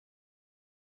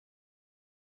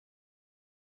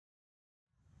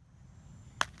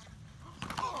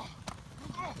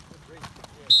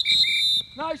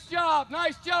Nice job,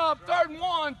 nice job. 3rd and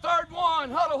 1, 3rd and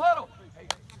 1. Huddle, huddle.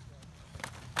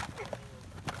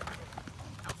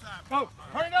 Go,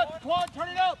 turn it up, Quad, turn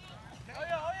it up.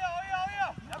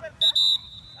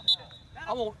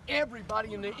 I want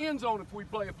everybody in the end zone if we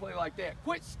play a play like that.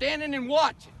 Quit standing and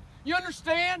watching. You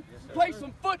understand? Yes, play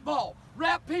some football.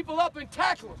 Wrap people up and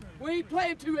tackle them. We ain't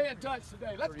playing two-hand touch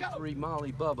today. Let's go. 33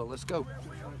 Molly Bubba. Let's go.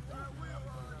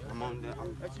 I'm on that.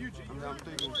 That's you, G. I'm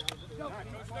thinking.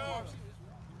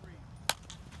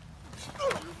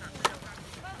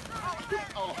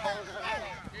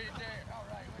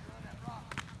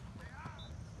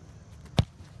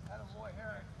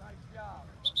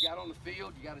 You got on the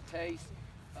field, you got a taste,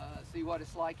 see what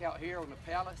it's like out here on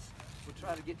the Palace. We'll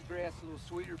try to get the grass a little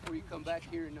sweeter before you come back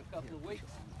here in a couple of weeks.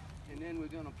 And then we're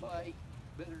going to play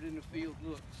better than the field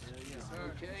looks.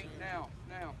 Okay, now.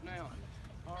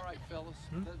 All right, fellas,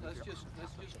 let's just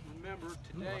remember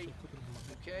today,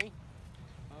 okay,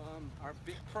 our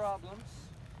big problems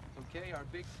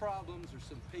are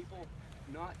some people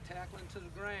not tackling to the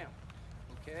ground,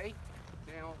 okay?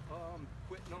 Now,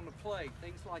 quitting on the play,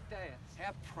 things like that.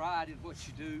 Have pride in what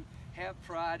you do. Have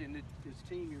pride in this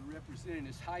team you're representing,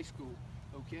 this high school,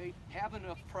 okay? Have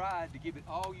enough pride to give it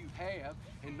all you have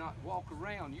and not walk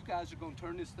around. You guys are going to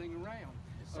turn this thing around,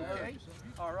 okay?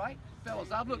 All right?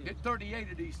 Fellas, I've looked at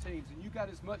 38 of these teams, and you got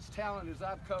as much talent as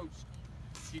I've coached.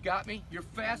 You got me? You're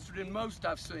faster than most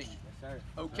I've seen,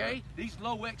 okay? These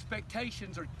low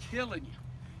expectations are killing you.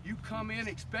 You come in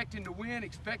expecting to win,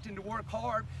 expecting to work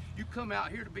hard. You come out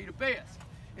here to be the best.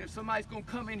 And if somebody's going to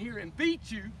come in here and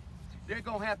beat you, they're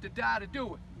going to have to die to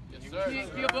do it. You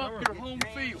can't give up your home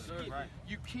field.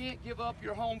 You can't give up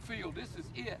your home field. This is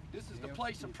it. This is the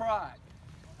place of pride.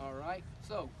 All right?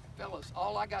 So, fellas,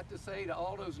 all I got to say to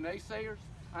all those naysayers,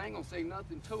 I ain't going to say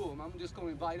nothing to them. I'm just going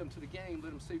to invite them to the game,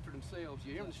 let them see for themselves.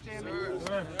 You understand me?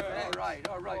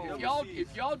 All right.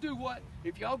 If y'all do what?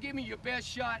 If y'all give me your best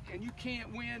shot and you can't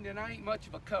win, then I ain't much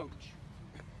of a coach.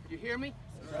 You hear me?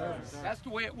 That's the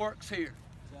way it works here.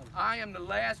 I am the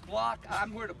last block.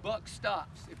 I'm where the buck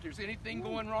stops. If there's anything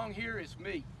going wrong here, it's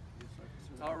me.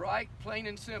 All right? Plain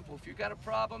and simple. If you got a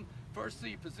problem, first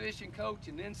see position coach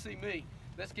and then see me.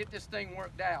 Let's get this thing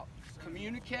worked out.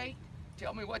 Communicate.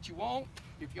 Tell me what you want.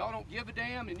 If y'all don't give a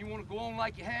damn and you want to go on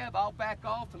like you have, I'll back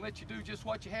off and let you do just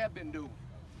what you have been doing.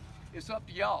 It's up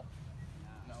to y'all.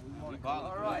 All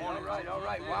right.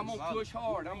 Well, I'm gonna push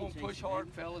hard. I'm gonna push hard,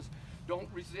 fellas. Don't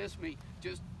resist me.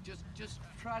 Just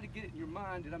try to get it in your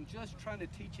mind that I'm just trying to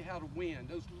teach you how to win.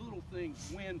 Those little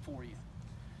things win for you.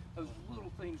 Those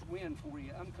little things win for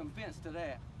you. I'm convinced of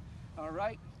that. All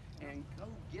right? And go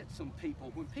get some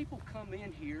people. When people come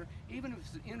in here, even if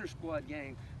it's an inter-squad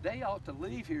game, they ought to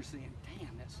leave here saying,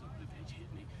 damn, that son of a bitch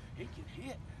hit me. He can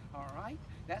hit. All right?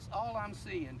 That's all I'm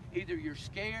seeing. Either you're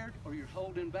scared or you're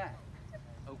holding back.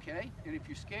 Okay? And if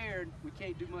you're scared, we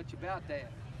can't do much about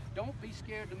that. Don't be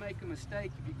scared to make a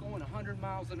mistake if you're going 100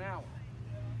 miles an hour.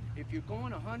 If you're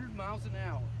going 100 miles an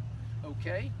hour,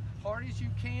 okay? Hard as you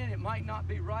can, it might not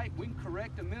be right. We can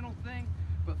correct a mental thing,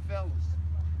 but fellas,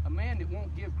 a man that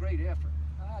won't give great effort,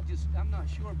 I'm not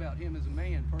sure about him as a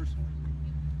man personally.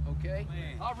 Okay?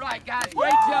 All right, guys,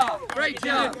 great job. Great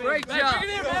job. Great job. Bring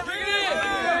it in, man. Bring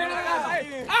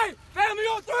it in. Hey, family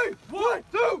on 3. 1,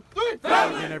 2, 3.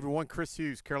 Family. Again, everyone, Chris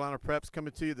Hughes, Carolina Preps,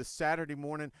 coming to you this Saturday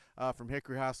morning from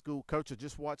Hickory High School. Coach, I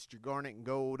just watched your Garnet and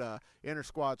Gold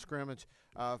inter-squad scrimmage.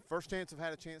 First chance I've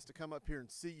had a chance to come up here and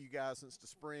see you guys since the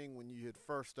spring when you had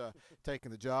first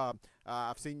taken the job.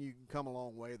 I've seen you come a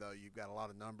long way, though. You've got a lot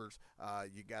of numbers.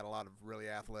 You got a lot of really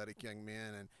athletic young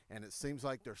men, and it seems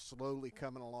like they're slowly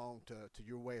coming along to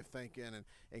your way of thinking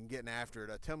and getting after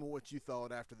it. Tell me what you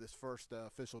thought after this first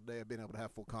official day of being able to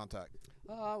have full contact.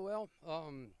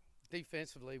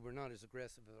 Defensively, we're not as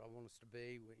aggressive as I want us to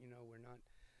be.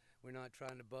 We're not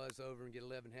trying to buzz over and get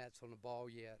 11 hats on the ball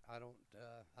yet. I don't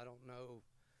know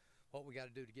what we got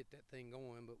to do to get that thing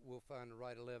going, but we'll find the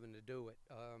right 11 to do it.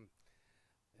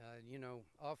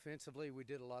 Offensively, we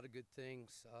did a lot of good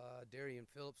things. Darian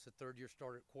Phillips, the third-year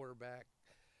starter at quarterback.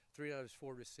 3 out of his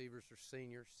 4 receivers are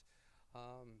seniors.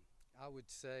 I would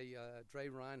say Dre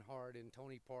Reinhardt and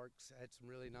Tony Parks had some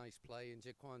really nice play, and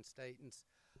Jaquan Staten's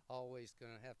always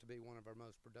going to have to be one of our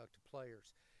most productive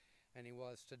players. And he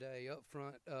was today. Up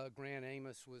front, Grant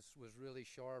Amos was really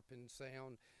sharp and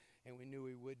sound, and we knew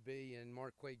he would be. And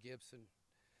Marquay Gibson,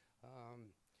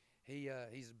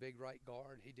 he's a big right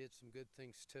guard. He did some good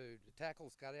things too. The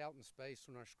tackles got out in space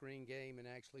on our screen game and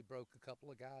actually broke a couple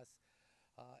of guys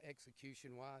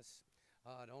execution-wise.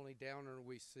 The only downer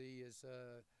we see is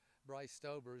Bryce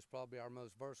Stober, who's probably our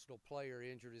most versatile player,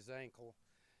 injured his ankle.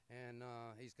 and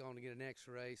he's going to get an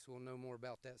X-ray, so we'll know more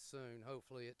about that soon.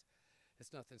 Hopefully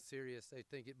it's nothing serious. They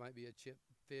think it might be a chip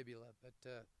fibula, but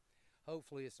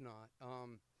hopefully it's not.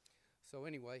 So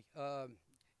anyway,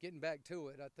 getting back to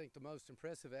it, I think the most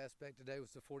impressive aspect today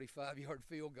was the 45-yard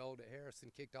field goal that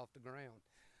Harrison kicked off the ground.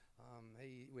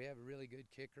 We have a really good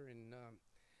kicker, and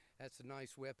that's a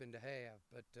nice weapon to have.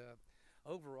 But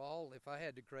overall, if I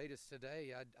had to grade us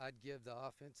today, I'd give the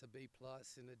offense a B+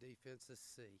 and the defense a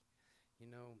C. You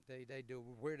know, they do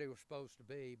where they were supposed to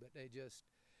be, but they just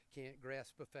can't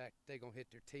grasp the fact they're going to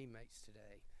hit their teammates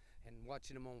today. And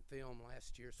watching them on film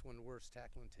last year, it's one of the worst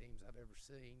tackling teams I've ever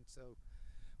seen. So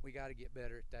we got to get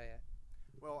better at that.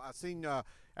 Well, I seen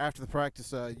after the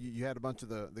practice, you had a bunch of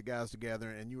the guys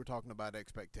together, and you were talking about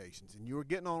expectations, and you were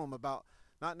getting on them about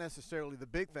not necessarily the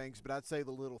big things, but I'd say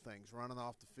the little things, running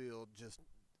off the field, just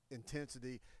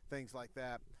intensity, things like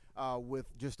that.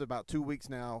 With just about 2 weeks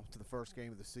now to the first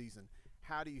game of the season,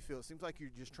 how do you feel? It seems like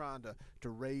you're just trying to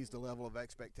raise the level of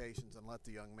expectations and let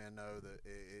the young men know that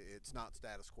it's not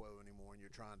status quo anymore, and you're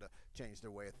trying to change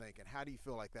their way of thinking. How do you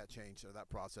feel like that change or that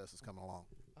process is coming along?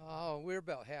 We're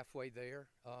about halfway there.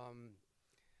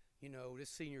 You know, this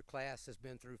senior class has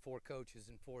been through 4 coaches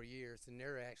in 4 years, and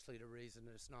they're actually the reason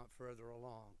that it's not further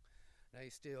along. They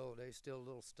still a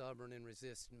little stubborn and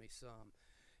resisting me some.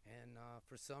 And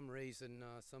for some reason,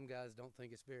 some guys don't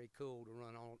think it's very cool to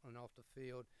run on and off the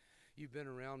field. You've been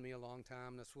around me a long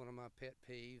time. That's one of my pet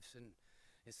peeves, and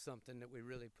it's something that we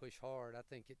really push hard. I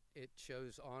think it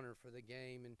shows honor for the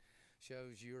game and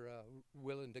shows you're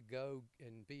willing to go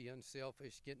and be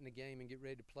unselfish, get in the game and get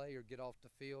ready to play, or get off the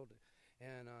field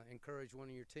and encourage one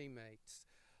of your teammates.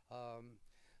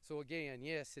 So again,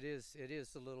 yes, it is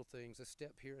the little things, a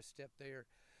step here, a step there.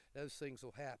 Those things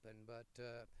will happen, but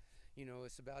you know,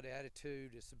 it's about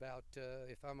attitude. It's about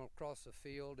if I'm across the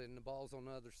field and the ball's on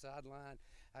the other sideline,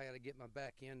 I got to get my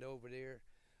back end over there,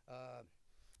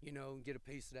 you know, and get a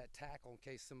piece of that tackle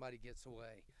in case somebody gets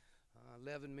away.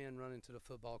 11 men running to the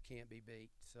football can't be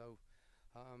beat. So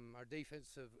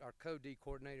our co-D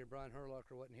coordinator, Brian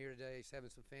Herlocker, wasn't here today. He's having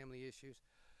some family issues.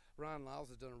 Ryan Lyles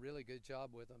has done a really good job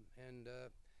with him, and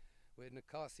with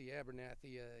Nikasi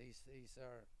Abernathy, he's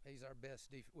our best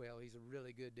well, he's a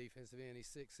really good defensive end. He's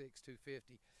 6'6",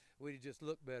 250. We'd have just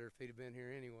looked better if he'd have been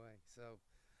here anyway. So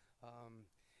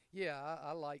yeah,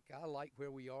 I like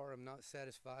where we are. I'm not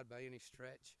satisfied by any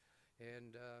stretch,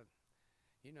 and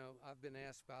you know, I've been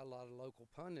asked by a lot of local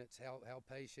pundits how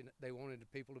patient they wanted the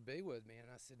people to be with me, and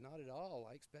I said not at all.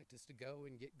 I expect us to go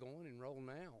and get going and roll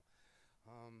now.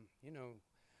 You know,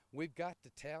 we've got the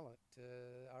talent.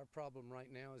 Our problem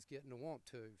right now is getting to want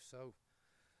to. So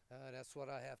that's what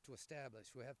I have to establish.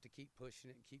 We have to keep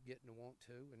pushing it and keep getting to want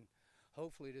to, and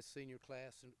hopefully this senior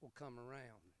class will come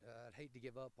around. I'd hate to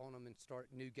give up on them and start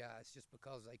new guys just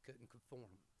because they couldn't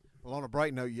conform. Well, on a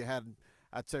bright note, you had,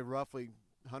 I'd say, roughly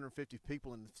 150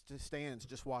 people in the stands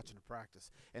just watching the practice,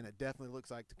 and it definitely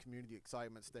looks like the community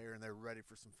excitement's there and they're ready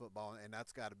for some football, and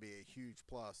that's got to be a huge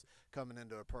plus coming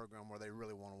into a program where they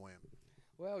really want to win.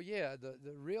 Well, yeah, the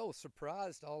real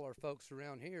surprise to all our folks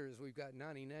around here is we've got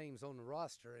 90 names on the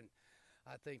roster, and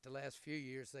I think the last few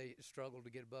years they struggled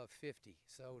to get above 50.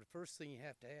 So the first thing you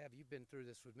have to have, you've been through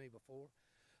this with me before,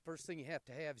 first thing you have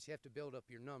to have is you have to build up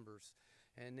your numbers.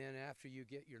 And then after you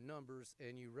get your numbers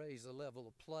and you raise the level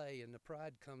of play and the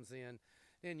pride comes in,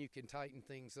 then you can tighten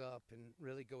things up and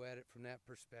really go at it from that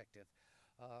perspective.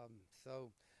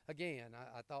 So again,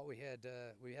 I thought we had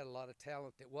a lot of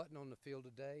talent that wasn't on the field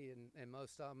today, and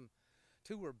most of them,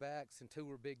 2 were backs and 2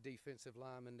 were big defensive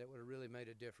linemen that would have really made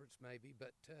a difference maybe.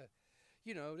 But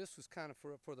you know, this was kind of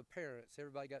for the parents.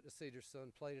 Everybody got to see their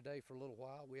son play today for a little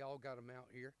while. We all got them out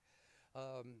here.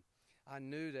 I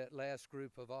knew that last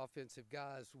group of offensive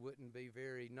guys wouldn't be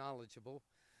very knowledgeable.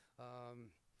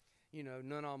 You know,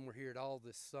 none of them were here at all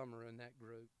this summer in that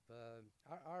group.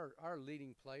 Our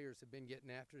leading players have been getting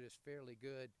after this fairly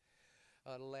good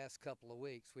the last couple of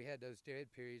weeks. We had those dead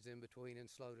periods in between and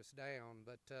slowed us down.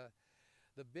 But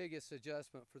the biggest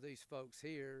adjustment for these folks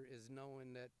here is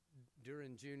knowing that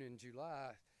during June and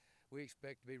July, we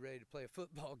expect to be ready to play a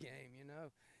football game, you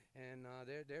know. And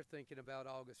they're thinking about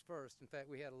August 1st. In fact,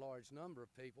 we had a large number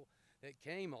of people that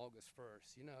came August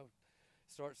 1st. You know,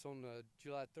 starts on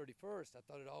July 31st. I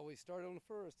thought it always started on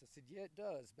the 1st. I said, yeah, it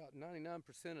does, about 99%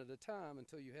 of the time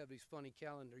until you have these funny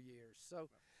calendar years. So,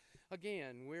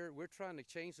 again, we're trying to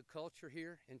change the culture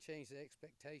here and change the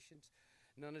expectations.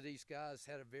 None of these guys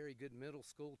had a very good middle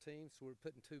school team, so we're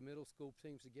putting 2 middle school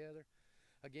teams together.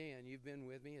 Again, you've been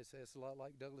with me. It's a lot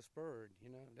like Douglas Byrd. You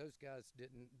know, those guys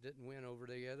didn't win over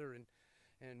together,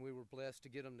 and we were blessed to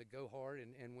get them to go hard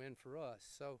and win for us.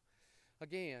 So,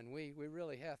 again, we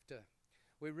really have to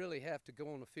we really have to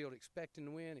go on the field expecting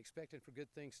to win, expecting for good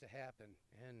things to happen.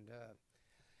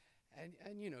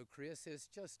 And you know, Chris, it's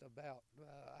just about,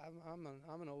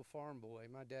 I'm an old farm boy.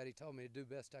 My daddy told me to do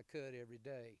best I could every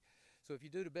day. So if you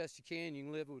do the best you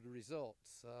can live with the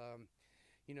results.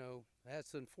 You know,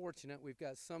 that's unfortunate. We've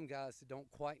got some guys that don't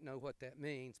quite know what that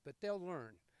means, but they'll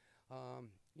learn.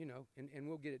 You know, and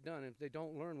we'll get it done. And if they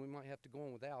don't learn, we might have to go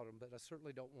on without them, but I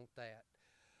certainly don't want that.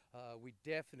 We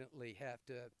definitely have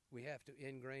to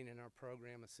ingrain in our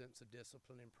program a sense of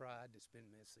discipline and pride that's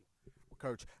been missing. Well,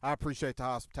 Coach, I appreciate the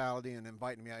hospitality and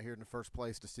inviting me out here in the first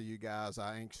place to see you guys.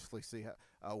 I anxiously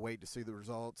wait to see the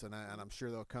results, and I'm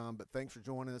sure they'll come. But thanks for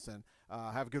joining us, and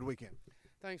have a good weekend.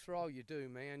 Thanks for all you do,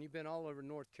 man. You've been all over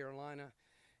North Carolina,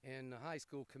 and the high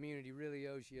school community really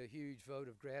owes you a huge vote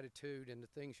of gratitude and the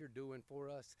things you're doing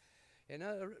for us. And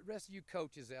the rest of you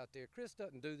coaches out there, Chris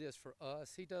doesn't do this for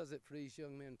us. He does it for these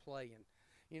young men playing.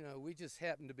 You know, we just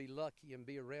happen to be lucky and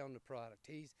be around the product.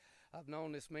 I've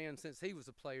known this man since he was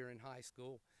a player in high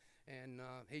school, and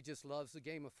he just loves the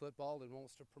game of football and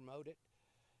wants to promote it.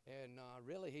 And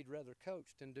really, he'd rather coach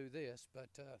than do this, but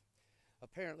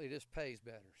apparently this pays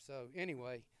better. So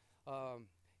anyway,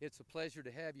 it's a pleasure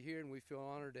to have you here, and we feel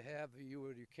honored to have you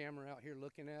with your camera out here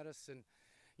looking at us. And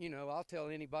you know, I'll tell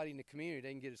anybody in the community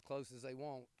they can get as close as they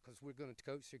want, because we're going to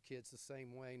coach their kids the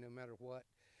same way no matter what.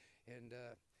 And,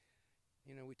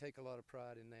 you know, we take a lot of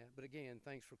pride in that. But, again,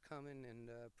 thanks for coming, and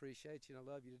appreciate you, and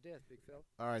I love you to death, big fella.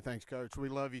 All right, thanks, Coach. We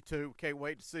love you, too. Can't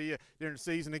wait to see you during the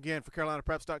season. Again, for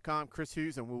CarolinaPreps.com, Chris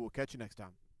Hughes, and we will catch you next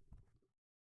time.